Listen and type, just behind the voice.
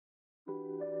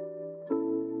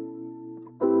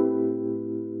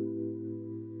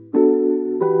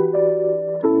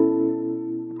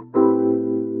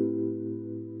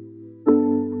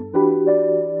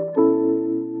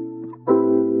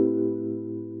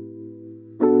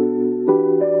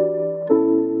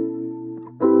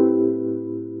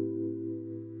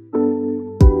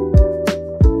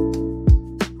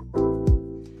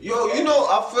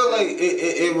like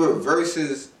it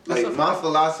reverses. Like my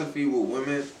philosophy with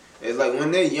women is like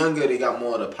when they're younger, they got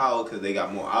more of the power because they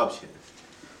got more options.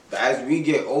 But as we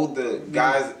get older,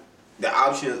 guys, the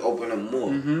options open up more.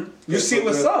 Mm-hmm. You see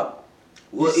what's up.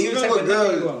 Well, even with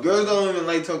girls don't even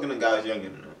like talking to guys younger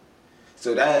than them.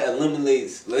 So that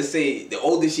eliminates. Let's say the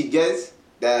older she gets,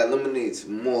 that eliminates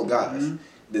more guys. Mm-hmm.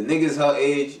 The niggas her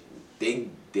age, they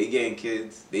getting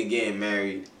kids, they getting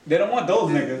married. They don't want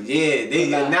those niggas.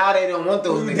 Yeah, now they don't want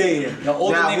those niggas. The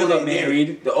older niggas are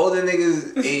married. The older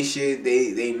niggas ain't shit.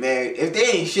 They married. If they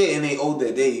ain't shit and they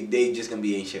older, they just gonna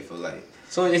be ain't shit for life.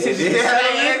 So it's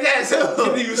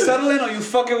either you settling or you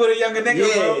fucking with a younger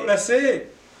nigga, bro. That's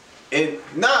it.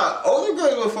 Older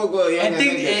girls will fuck with a younger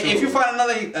nigga too. If you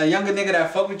find a younger nigga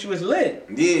that fuck with you, it's lit.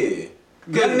 Yeah.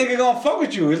 Young nigga gonna fuck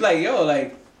with you. It's like, yo,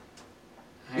 like.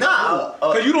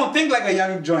 Cause you don't think like a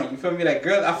young joint. You feel me? Like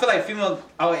girls, I feel like females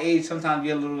our age sometimes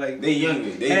get a little like. They younger.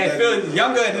 They feel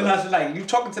younger, and then I was like, you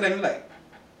talking to them, you like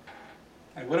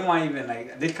what am I even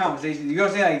like? This conversation, you know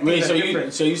what I'm saying? Like,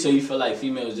 wait, so you say you feel like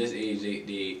females this age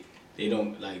they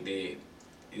don't like they.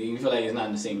 You feel like it's not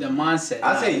in the same. The mindset.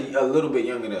 I say a little bit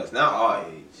younger than us, not our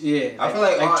age. Yeah. I feel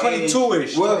like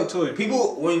 22ish. Well, 22ish.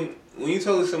 People when you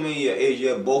talk to somebody your age,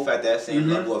 you're both at that same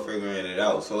level of figuring it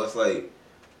out. So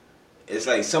it's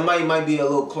like somebody might be a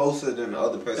little closer than the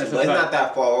other person, but it's not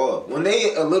that far off. When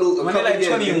they when they're like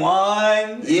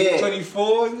 21,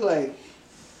 24, you like.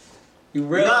 You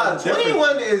realize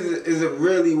 21 is a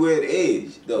really weird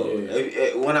age though.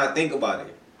 When I think about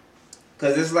it,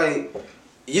 cause it's like.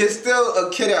 You're still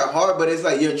a kid at heart, but it's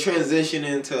like you're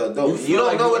transitioning to adult. You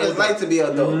don't know what it's like to be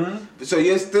adult. Mm-hmm. So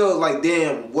you're still like,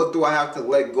 damn, what do I have to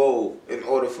let go in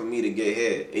order for me to get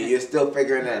here? And you're still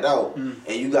figuring that out. And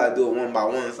you gotta do it one by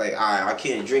one. It's like, alright, I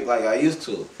can't drink like I used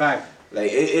to. Fact.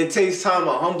 Like it takes time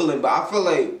of humbling, but I feel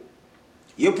like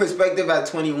your perspective at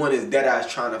 21 is dead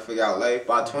ass trying to figure out life.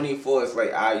 By 24, it's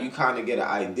like, you kind of get an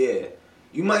idea.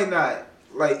 You might not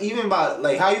like even by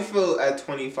like how you feel at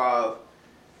 25.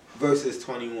 Versus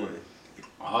 21.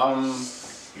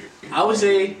 I would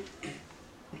say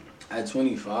at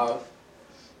 25,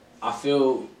 I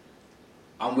feel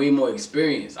I'm way more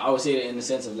experienced. I would say that in the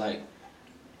sense of like,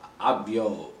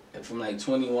 from like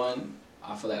 21,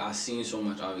 I feel like I've seen so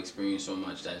much, I've experienced so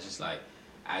much that's just like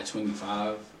at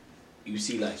 25, you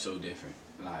see life so different.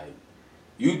 Like,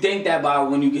 you think that by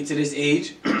when you get to this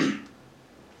age,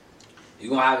 you're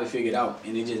gonna have it figured out,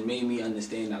 and it just made me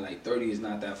understand that like 30 is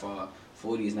not that far.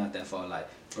 40 is not that far. Like,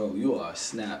 bro, you are a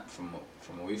snap from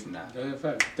away from that.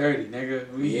 30,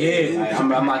 nigga. Like,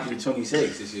 I'm actually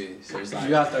 26 this year, so it's like you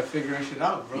gotta start figuring shit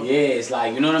out, bro. Yeah, it's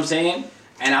like, you know what I'm saying?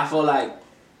 And I feel like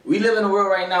we live in a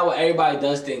world right now where everybody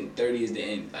does think 30 is the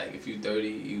end. Like, if you 30,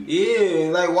 you.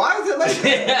 Yeah, like why is it like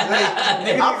that?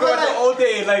 Like, I feel like old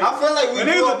days. Like, I feel like we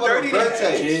grew up on a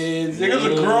birthday. Kids, niggas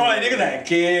are growing. Niggas had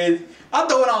kids. I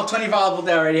thought when I was 25, I was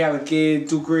already have a kid,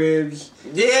 2 cribs.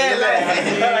 Yeah,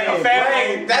 like a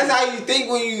family. That's how you think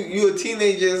when you a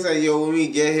teenager. It's like, yo, when we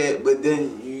get here, but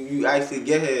then you actually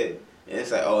get here, and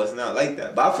it's like, oh, it's not like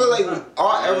that. But I feel like we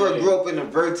all ever grew up in the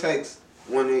vertex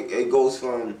when it goes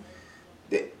from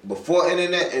the before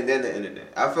internet and then the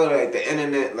internet. I feel like the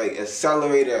internet like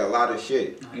accelerated a lot of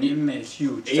shit. The internet's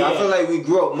huge. So I feel like we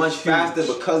grew up much faster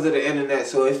because of the internet.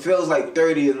 So it feels like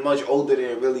 30 is much older than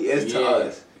it really is to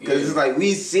us. Because it's like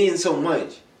we seen so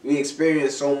much. We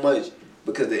experienced so much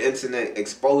because the internet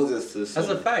exposed us to so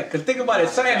That's a fact. Because think about it.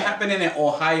 Something happening in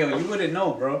Ohio, you wouldn't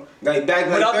know, bro. Like back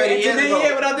like 30 years ago.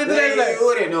 Yeah, without the internet, like, you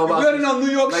wouldn't know about you wouldn't know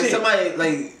New York like shit. Somebody,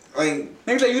 like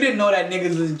niggas like, you didn't know that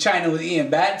niggas in China was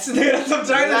eating bats. That's some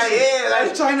China like, shit. Yeah, like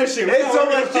that's China shit. There's so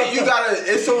much shit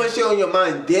it's so much shit on your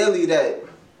mind daily that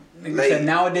nigga said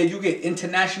nowadays you get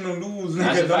international news,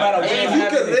 nigga. No matter what. And you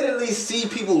can literally see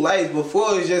people's lives.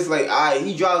 Before it's just like,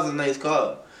 he drives a nice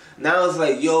car. Now it's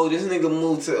like, yo, this nigga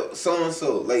moved to so and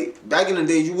so. Like back in the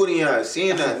days, you wouldn't even have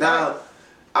seen that. Now,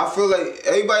 I feel like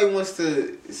everybody wants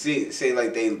to say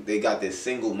like they got this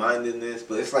single mindedness,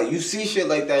 but it's like you see shit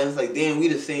like that. And it's like, damn, we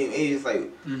the same age. It's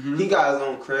like he got his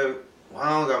own crib. Well, I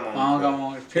don't got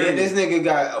my own crib. Then this nigga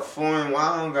got a foreign. Well,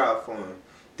 I don't got a foreign.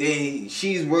 Then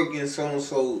she's working so and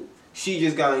so. She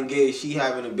just got engaged. She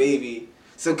having a baby.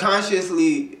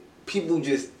 Subconsciously, people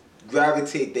just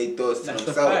gravitate their thoughts to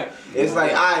themselves. It's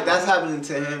like, alright, that's happening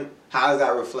to him. How does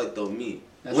that reflect on me?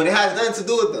 When it has nothing to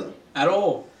do with them. At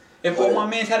all. If all my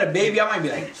mans had a baby, I might be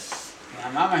like,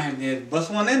 I might have to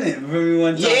bust one in it.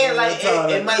 Yeah, like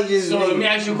it might just. So let me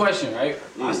ask you a question, right?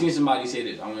 I seen somebody say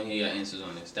this. I want to hear your answers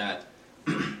on this. That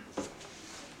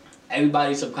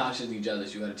everybody's subconsciously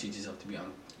jealous. You got to teach yourself to be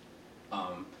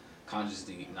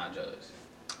consciously not jealous.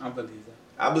 I believe that.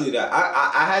 I believe that.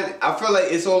 I feel like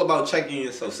it's all about checking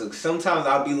yourself. So sometimes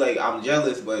I'll be like, I'm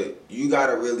jealous, but you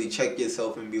gotta really check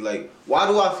yourself and be like, why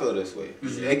do I feel this way?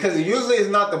 Because usually it's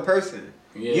not the person.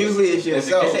 Yeah. Usually it's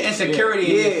yourself. It's an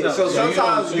insecurity in yourself. So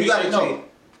sometimes so you gotta no.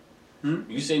 change.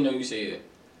 You say no, you say it.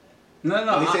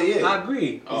 No, He said yeah. I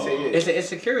agree. Oh. He said yeah. It's an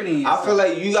insecurity in yourself. I feel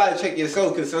like you gotta check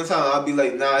yourself because sometimes I'll be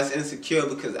like, nah, it's insecure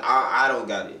because I don't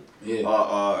got it. Yeah.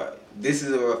 Or this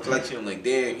is a reflection like,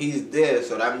 damn, he's there,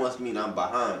 so that must mean I'm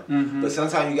behind. But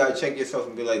sometimes you gotta check yourself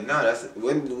and be like, nah,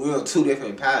 we're on two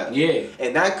different paths. Yeah.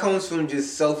 And that comes from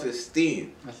just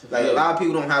self-esteem. Like a lot of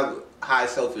people don't have high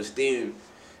self-esteem,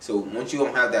 so once you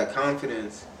don't have that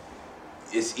confidence,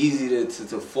 it's easy to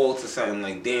fall to something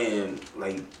like, damn,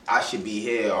 like I should be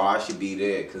here or I should be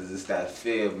there, because it's that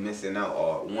fear of missing out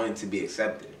or wanting to be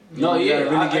accepted. No, You yeah,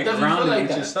 gotta really I get definitely grounded feel like with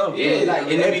that. yourself. Yeah, like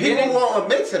in the And beginning, people won't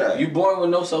admit to that. you born with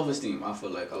no self-esteem. I feel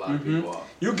like a lot of people are.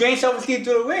 You gain self-esteem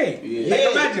through the way. Yeah. Like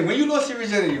imagine when you lost your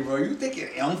virginity, bro. You thinking,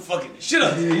 hey, I'm fucking the shit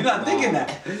up here. You're not thinking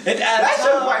that. That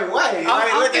shit white white.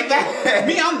 Like, look at that.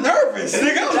 Me, I'm nervous.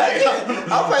 Nigga, I'm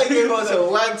like, I'll probably give us a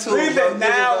one two. look at that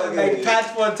now. Like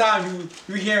past 4 times,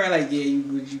 you hearing like, yeah, you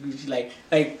Gucci,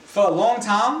 like for a long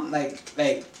time, like.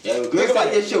 Yeah, Think good about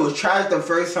like this shit was trash the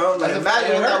first time. Like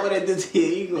imagine what that would have did to your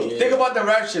ego. Yeah. Think about the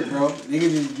rap shit, bro.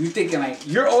 Nigga, you thinking like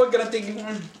you're always gonna think,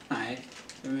 alright,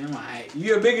 I'm alright.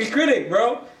 You're a biggest critic,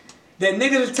 bro. That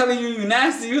niggas is telling you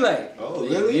nasty. You like, Oh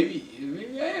really?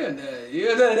 maybe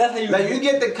that's how you. Like you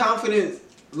get the confidence.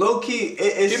 Low key,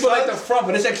 it's people like the front,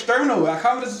 but it's external.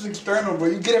 Confidence is external, bro.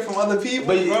 You get it from other people,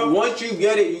 But bro. once you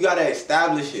get it, you gotta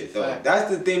establish it, though. Right. That's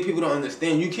the thing people don't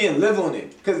understand. You can't live on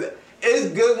it, cause it's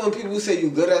good when people say you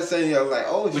good at something. You're like,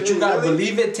 oh, But shit, you gotta really?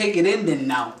 believe it, take it in, then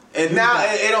now. And now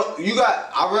it don't. You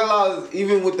got. I realize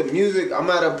even with the music, I'm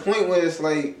at a point where it's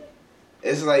like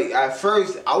at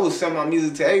first I was send my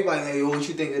music to everybody. Like, yo, what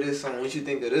you think of this song? What you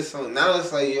think of this song? Now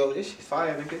it's like, yo, this shit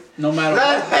fire, nigga. No matter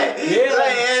Like, what.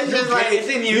 it's just like it's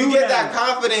in you get now. that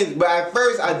confidence. But at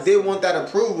first, I did want that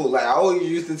approval. Like I always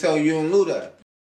used to tell you and Lou that.